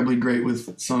not terribly great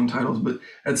with song titles, but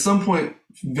at some point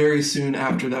very soon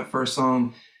after that first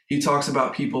song, he talks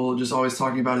about people just always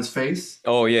talking about his face.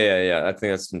 Oh, yeah. I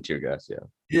think that's some Tear Gas, yeah.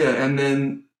 Yeah, and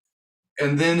then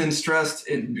in Stressed,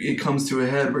 it comes to a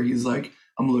head where he's like,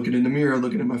 I'm looking in the mirror,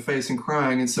 looking at my face and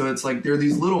crying. And so it's like there are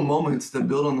these little moments that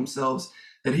build on themselves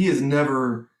that he has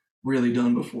never really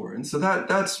done before. And so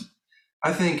that's,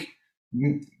 I think,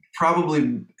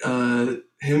 probably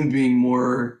him being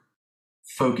more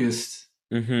focused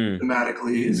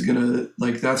thematically is gonna,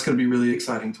 like, that's gonna be really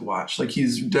exciting to watch. Like,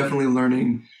 he's definitely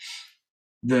learning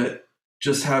that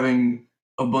just having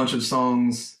a bunch of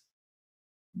songs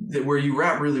that where you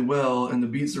rap really well and the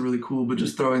beats are really cool, but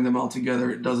just throwing them all together,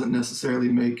 it doesn't necessarily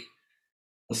make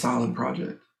a solid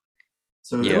project.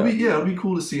 So it'll be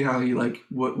cool to see how he, like,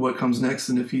 what comes next,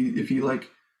 and if he like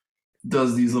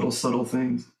does these little subtle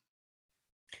things.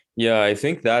 Yeah, I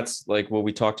think that's like what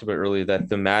we talked about earlier, that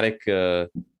thematic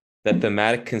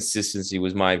consistency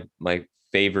was my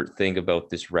favorite thing about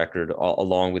this record,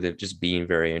 along with it just being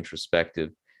very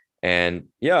introspective. And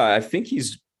yeah, I think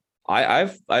I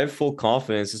have full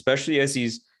confidence, especially as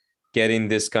he's getting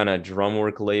this kind of drum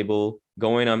work label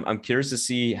going. I'm curious to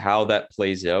see how that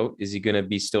plays out. Is he going to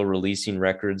be still releasing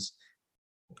records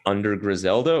under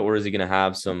Griselda, or is he going to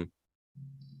have some,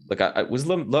 like, was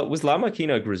La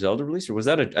Maquina a Griselda release, or was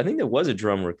that I think that was a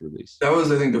drum work release? That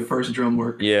was, I think, the first drum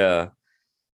work. Yeah.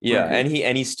 And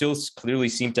he still clearly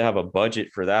seemed to have a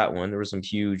budget for that one. There were some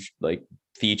huge like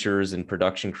features and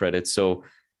production credits. So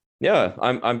yeah,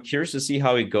 I'm curious to see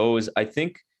how it goes. I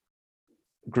think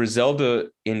Griselda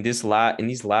in these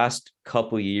last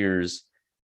couple of years,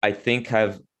 I think,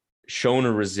 have shown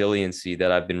a resiliency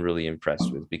that I've been really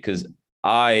impressed with, because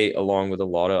I, along with a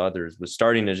lot of others, was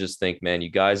starting to just think, man, you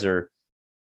guys are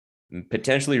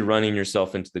potentially running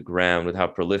yourself into the ground with how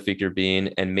prolific you're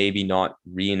being, and maybe not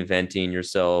reinventing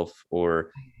yourself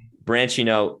or branching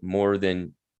out more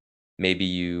than maybe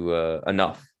you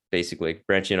basically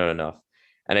branching out enough.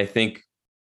 And I think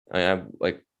I have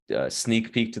like a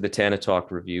sneak peek to the Tana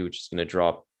Talk review, which is going to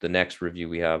drop the next review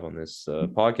we have on this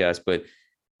podcast. But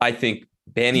I think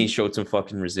Benny showed some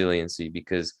fucking resiliency,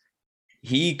 because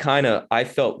he kind of, I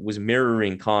felt, was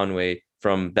mirroring Conway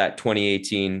from that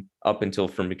 2018 up until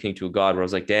From a King to a God, where I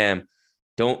was like, damn,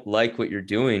 don't like what you're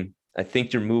doing. I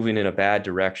think you're moving in a bad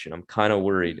direction. I'm kind of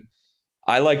worried.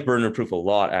 I like Burner Proof a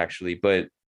lot, actually, but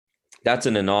that's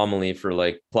an anomaly. For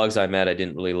like Plugs I Met, I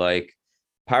didn't really like.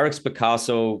 Pyrex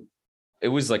Picasso, it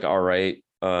was like all right.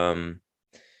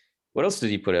 What else did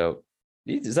he put out?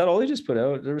 Is that all he just put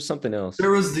out? There was something else.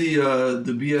 There was the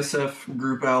BSF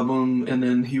group album, and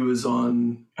then he was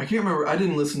on, I can't remember. I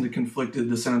didn't listen to Conflicted,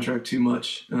 the soundtrack, too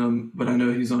much, but I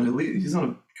know he's on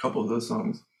a couple of those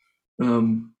songs.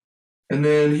 And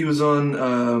then he was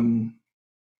on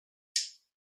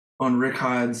Rick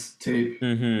Hyde's tape,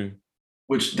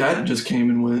 which that just came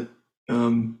and went.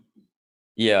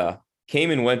 Yeah, came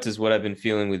and went is what I've been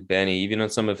feeling with Benny, even on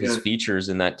some of his features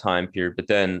in that time period. But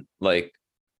then, like,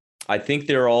 I think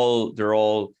they're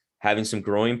all having some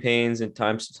growing pains at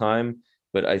times to time,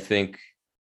 but I think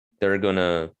they're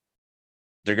gonna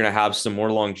have some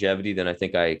more longevity than I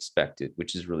think I expected,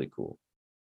 which is really cool.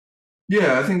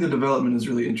 Yeah, I think the development is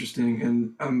really interesting,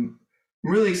 and I'm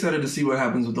really excited to see what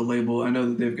happens with the label. I know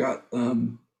that they've got a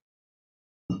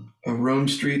Rome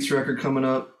Streets record coming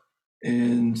up,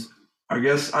 and I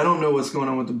guess I don't know what's going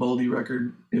on with the Boldy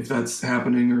record, if that's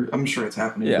happening, or I'm sure it's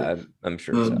happening. Yeah, I'm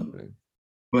sure it's happening.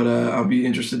 But I'll be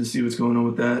interested to see what's going on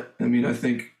with that. I mean, I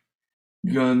think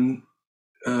Gunn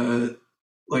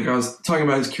like I was talking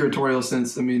about his curatorial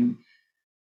sense. I mean,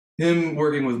 him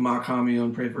working with Makami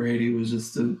on Pray for Haiti was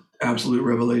just an absolute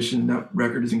revelation. That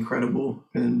record is incredible,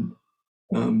 and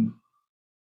um,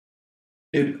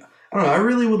 it. I don't know. I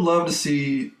really would love to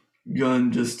see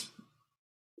Gunn just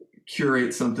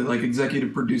curate something, like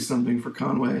executive produce something for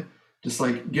Conway. Just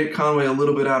like get Conway a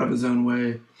little bit out of his own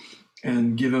way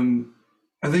and give him.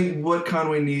 I think what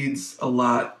Conway needs a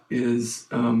lot is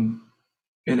an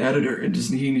editor. He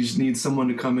just needs someone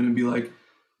to come in and be like,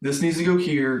 this needs to go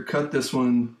here. Cut this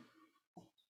one.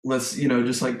 Let's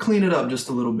just like clean it up just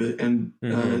a little bit. And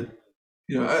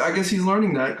I guess he's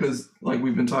learning that because like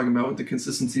we've been talking about with the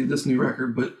consistency of this new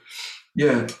record. But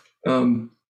yeah,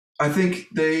 I think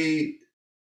they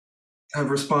have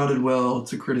responded well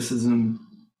to criticism,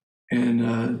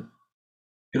 and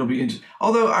it'll be interesting.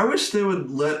 Although I wish they would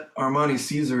let Armani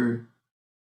Caesar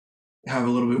have a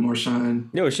little bit more shine.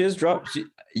 No, she has dropped.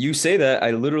 You say that.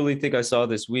 I literally think I saw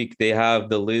this week they have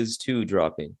the Liz 2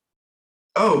 dropping.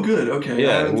 Oh, good. Okay.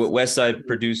 Yeah, West Side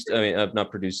produced. I mean,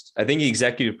 not produced. I think he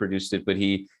executive produced it, but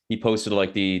he posted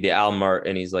like the album art,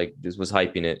 and he's like just was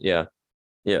hyping it. Yeah,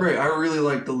 yeah. Right. I really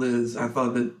liked the Liz. I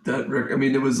thought that record. I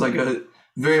mean, it was like a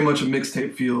very much a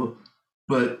mixtape feel,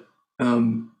 but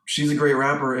she's a great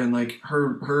rapper, and like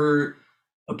her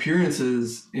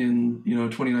appearances in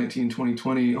 2019,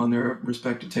 2020 on their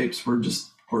respective tapes were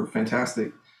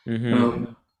fantastic.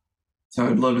 So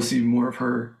I'd love to see more of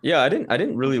her. Yeah, I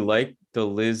didn't really like the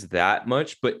Liz that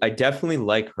much, but I definitely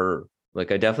like her.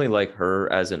 Like I definitely like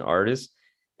her as an artist.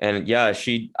 And yeah,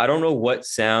 I don't know what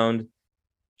sound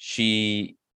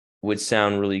she would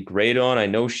sound really great on. I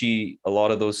know a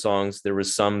lot of those songs, there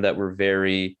was some that were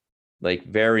very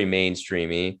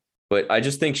mainstreamy, but I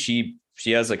just think she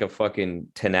has like a fucking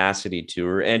tenacity to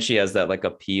her, and she has that like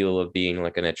appeal of being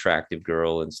like an attractive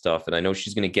girl and stuff. And I know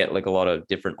she's going to get like a lot of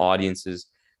different audiences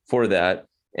for that,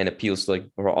 and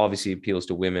obviously appeals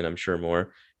to women, I'm sure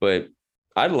more, but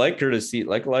I'd like her to see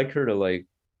like her to like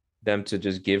them to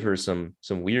just give her some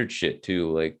weird shit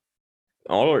too. Like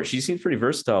she seems pretty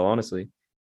versatile, honestly.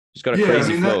 She's got a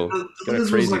crazy flow. Got a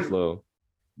crazy flow.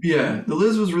 Yeah, the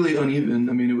Liz was really uneven.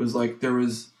 I mean, it was like there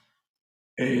was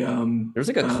there's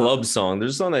like a club song.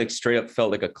 There's a song that like straight up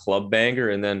felt like a club banger,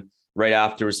 and then right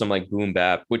after was some like boom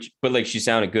bap, but like she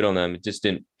sounded good on them. It just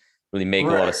didn't really make a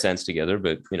lot of sense together,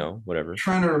 but whatever. I'm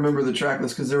trying to remember the track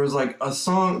list because there was like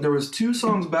there was 2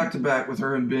 songs back to back with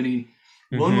her and Benny.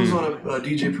 One was on a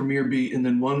DJ Premier beat, and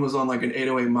then one was on like an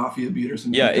 808 Mafia beat or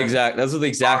something. Yeah, exactly. Those are the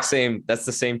exact same. That's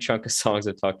the same chunk of songs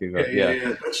I'm talking about.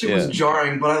 Yeah. That shit was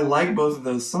jarring, but I like both of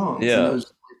those songs. Yeah.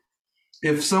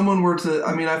 If someone were to,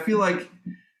 I mean, I feel like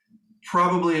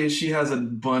probably she has a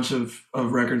bunch of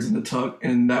records in the tuck,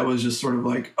 and that was just sort of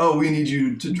like, oh, we need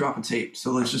you to drop a tape,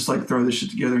 so let's just like throw this shit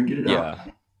together and get it out.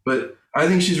 But I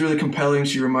think she's really compelling.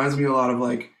 She reminds me a lot of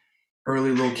like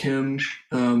early Lil' Kim,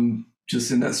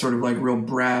 just in that sort of like real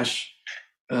brash,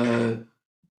 like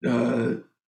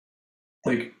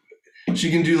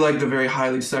she can do like the very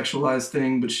highly sexualized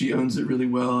thing, but she owns it really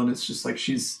well, and it's just like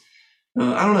she's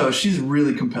I don't know, she's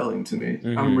really compelling to me.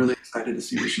 I'm really excited to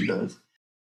see what she does.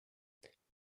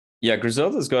 Yeah,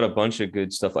 Griselda's got a bunch of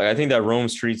good stuff. Like I think that Rome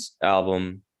Streets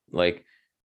album like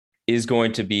is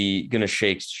going to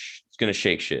shake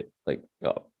shit. Like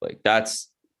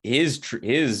that's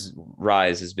his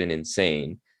rise has been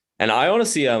insane. And I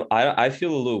honestly I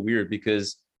feel a little weird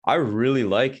because I really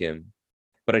like him,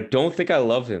 but I don't think I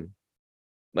love him.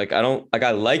 Like I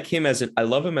like him I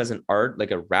love him as an art,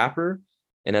 like a rapper,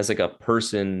 and as like a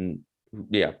person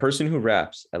who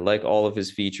raps. I like all of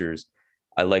his features.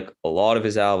 I like a lot of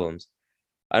his albums.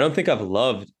 I don't think I've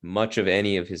loved much of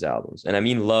any of his albums. And I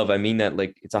mean love, I mean that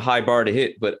like it's a high bar to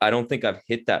hit, but I don't think I've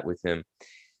hit that with him.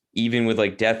 Even with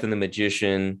like Death and the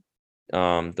Magician,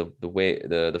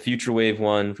 the Future Wave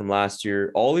one from last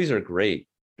year, all these are great.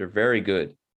 They're very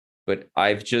good. But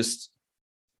I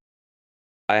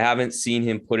haven't seen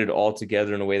him put it all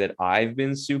together in a way that I've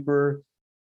been super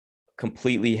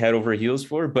completely head over heels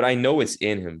for, but I know it's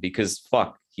in him because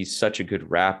fuck, he's such a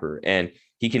good rapper, and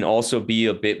he can also be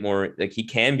a bit more like he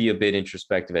can be a bit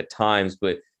introspective at times,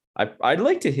 but I'd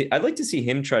like to see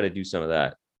him try to do some of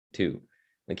that too.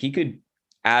 Like he could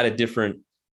add a different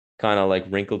kind of like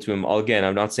wrinkle to him. Again,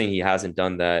 I'm not saying he hasn't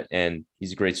done that, and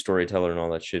he's a great storyteller and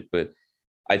all that shit, but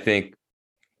I think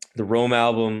the Rome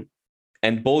album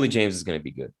and Boldy James is going to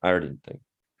be good. I already think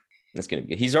that's going to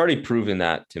be good. He's already proven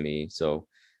that to me, so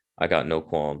I got no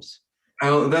qualms.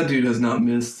 That dude has not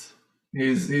missed.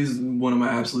 He's one of my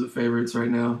absolute favorites right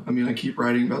now. I mean, I keep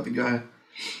writing about the guy.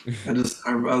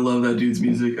 I love that dude's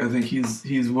music. I think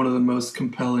he's one of the most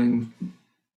compelling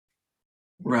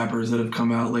rappers that have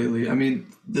come out lately. I mean,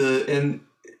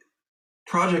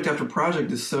 project after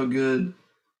project is so good.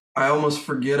 I almost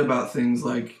forget about things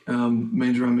like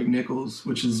Major on McNichols,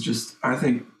 which is just, I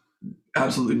think,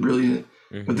 absolutely brilliant.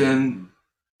 Mm-hmm. But then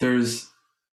there's,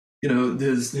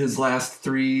 his last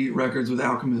 3 records with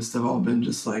Alchemist have all been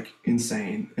just like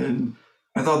insane. And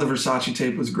I thought the Versace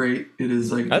tape was great. It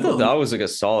is like, I thought that was like a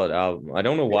solid album. I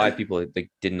don't know why people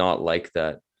like did not like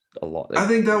that a lot. I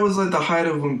think that was like the height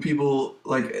of when people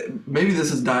like, maybe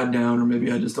this has died down, or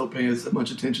maybe I just don't pay as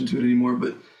much attention to it anymore.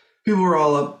 But people were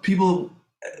all up.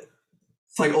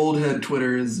 It's like old head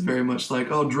Twitter is very much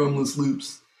like, oh, drumless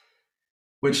loops,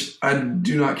 which I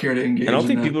do not care to engage in. I don't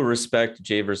think people respect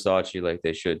Jay Versace like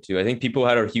they should too. I think people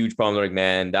had a huge problem. They're like,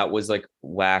 man, that was like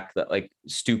whack, that like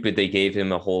stupid. They gave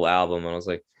him a whole album. And I was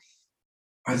like,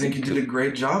 I think he did a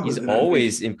great job. He's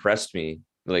always impressed me.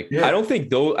 Like, yeah. I don't think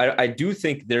though. I do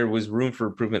think there was room for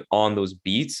improvement on those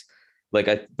beats.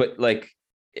 But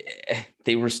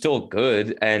they were still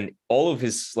good, and all of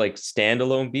his like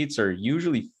standalone beats are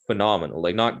usually phenomenal.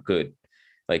 Like, not good.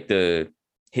 Like the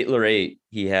Hitler 8,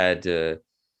 he had.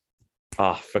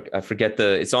 I forget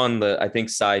it's on the, I think,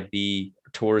 side B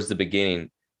towards the beginning.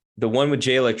 The one with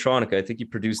Jay Electronica, I think he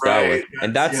produced that one.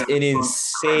 And that's an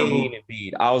insane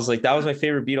beat. I was like, that was my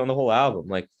favorite beat on the whole album.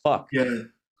 Like, fuck. Yeah.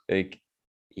 Like,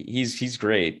 he's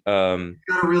great. He got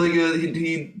a really good,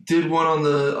 he did one on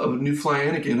the New Fly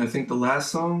Anakin, I think the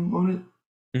last song on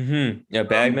it. Mm-hmm. Yeah,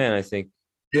 Bagman, I think.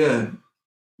 Yeah.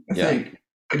 I think.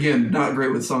 Again, not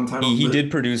great with song titles. He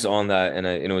did produce on that, and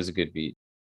it was a good beat.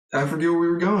 I forget where we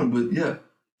were going, but yeah.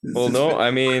 I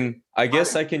mean, I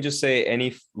guess I can just say,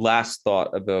 any last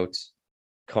thought about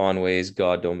Conway's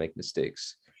God Don't Make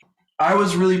Mistakes? I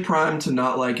was really primed to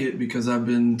not like it because I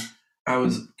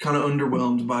was kind of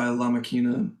underwhelmed by La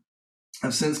Maquina.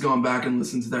 I've since gone back and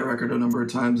listened to that record a number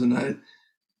of times, and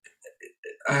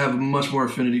I have much more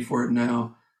affinity for it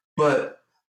now. But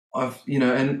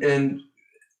and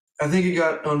I think it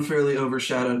got unfairly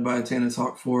overshadowed by Tana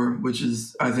Talk 4, which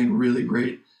is, I think, really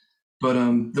great. But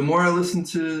the more I listen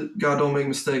to God Don't Make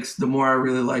Mistakes, the more I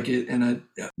really like it. And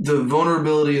the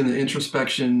vulnerability and the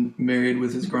introspection married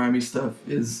with his grimy stuff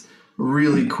is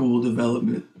really cool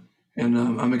development. And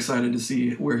I'm excited to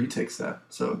see where he takes that.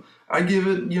 So I give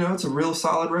it, it's a real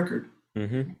solid record.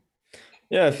 Mm-hmm.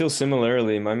 Yeah, I feel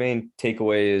similarly. My main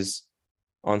takeaway is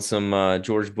on some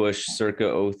George Bush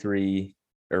circa 03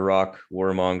 Iraq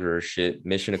warmonger shit.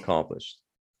 Mission accomplished.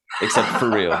 Except for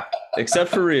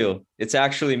real. It's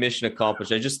actually mission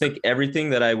accomplished. I just think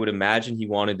everything that I would imagine he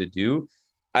wanted to do,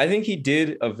 I think he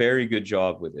did a very good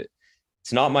job with it.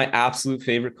 It's not my absolute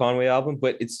favorite Conway album,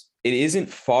 but it isn't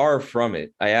far from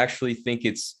it. I actually think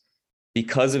it's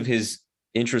because of his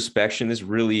introspection, this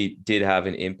really did have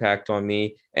an impact on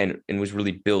me and was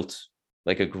really built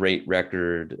like a great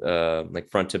record,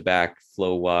 like front to back,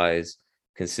 flow wise,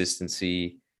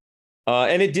 consistency.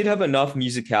 And it did have enough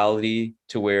musicality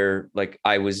to where like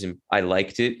I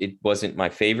liked it. It wasn't my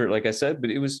favorite, like I said, but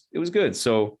it was good.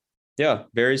 So yeah,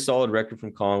 very solid record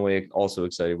from Conway. Also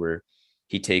excited where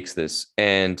he takes this.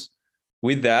 And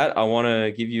with that, I want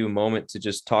to give you a moment to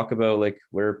just talk about like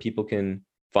where people can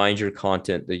find your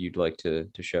content that you'd like to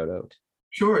shout out.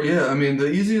 Sure. Yeah. I mean,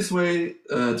 the easiest way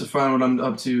to find what I'm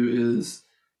up to is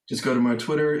just go to my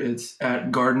Twitter. It's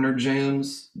at Gardner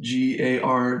Jams,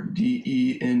 GARDENER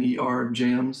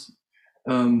Jams.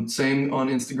 Same on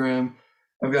Instagram.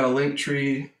 I've got a link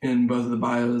tree in both of the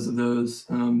bios of those.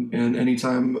 And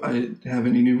anytime I have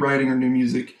any new writing or new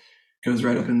music, it goes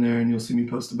right up in there and you'll see me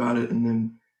post about it. And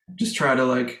then just try to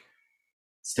like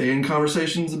stay in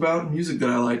conversations about music that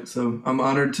I like. So I'm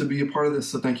honored to be a part of this.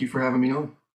 So thank you for having me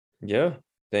on. Yeah,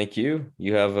 thank you.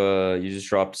 You have you just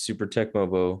dropped Super Tech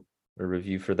Mobo, a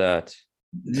review for that.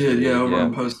 Yeah, over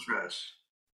on Post Trash.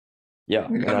 Yeah,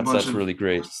 that's really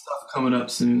great. Stuff coming up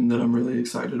soon that I'm really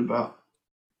excited about.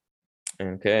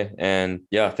 Okay, and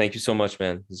yeah, thank you so much,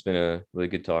 man. It's been a really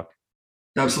good talk.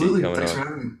 Absolutely. Thanks for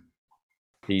having me.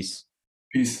 Peace.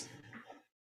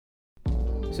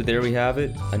 So there we have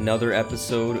it, another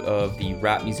episode of the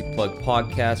Rap Music Plug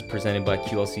podcast presented by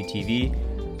QLC TV.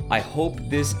 I hope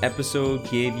this episode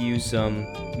gave you some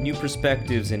new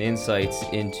perspectives and insights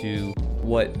into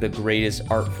what the greatest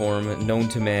art form known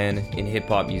to man in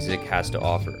hip-hop music has to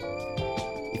offer.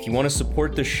 If you want to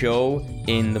support the show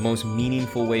in the most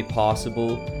meaningful way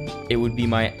possible, it would be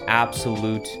my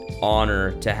absolute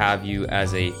honor to have you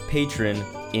as a patron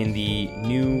in the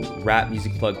new Rap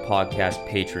Music Plug podcast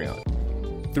Patreon.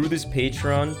 Through this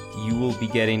Patreon, you will be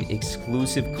getting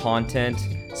exclusive content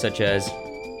such as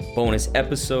bonus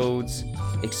episodes,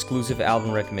 exclusive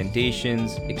album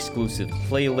recommendations, exclusive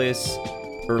playlists,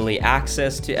 early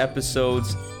access to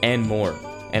episodes, and more.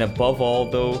 And above all,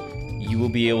 though, you will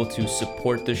be able to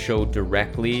support the show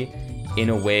directly in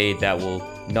a way that will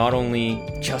not only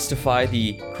justify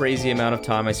the crazy amount of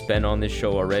time I spend on this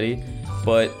show already,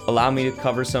 but allow me to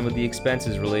cover some of the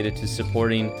expenses related to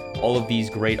supporting all of these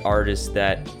great artists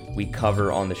that we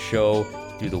cover on the show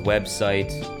through the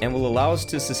website, and will allow us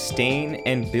to sustain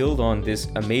and build on this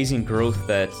amazing growth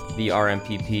that the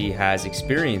RMPP has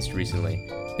experienced recently.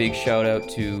 Big shout out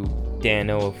to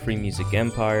Dano of Free Music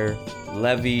Empire,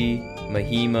 Levy,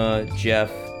 Mahima,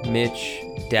 Jeff, Mitch,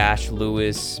 Dash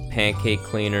Lewis, Pancake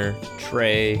Cleaner,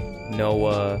 Trey,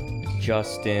 Noah,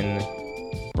 Justin,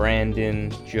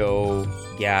 Brandon, Joe,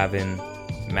 Gavin,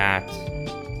 Matt,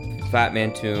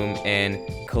 Fatman Tomb, and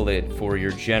Khalid for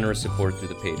your generous support through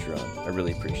the Patreon. I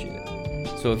really appreciate it.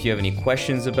 So if you have any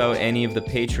questions about any of the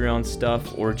Patreon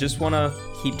stuff, or just want to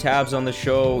keep tabs on the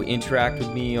show, interact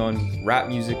with me on rap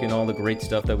music and all the great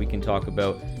stuff that we can talk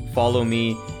about, follow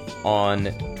me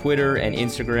on Twitter and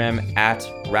Instagram at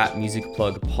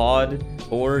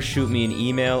rapmusicplugpod, or shoot me an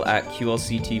email at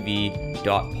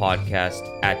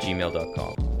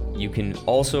qlctv.podcast@gmail.com. You can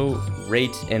also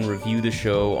rate and review the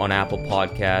show on Apple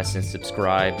Podcasts and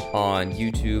subscribe on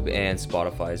YouTube and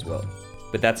Spotify as well.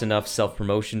 But that's enough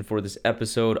self-promotion for this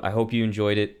episode. I hope you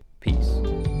enjoyed it. Peace.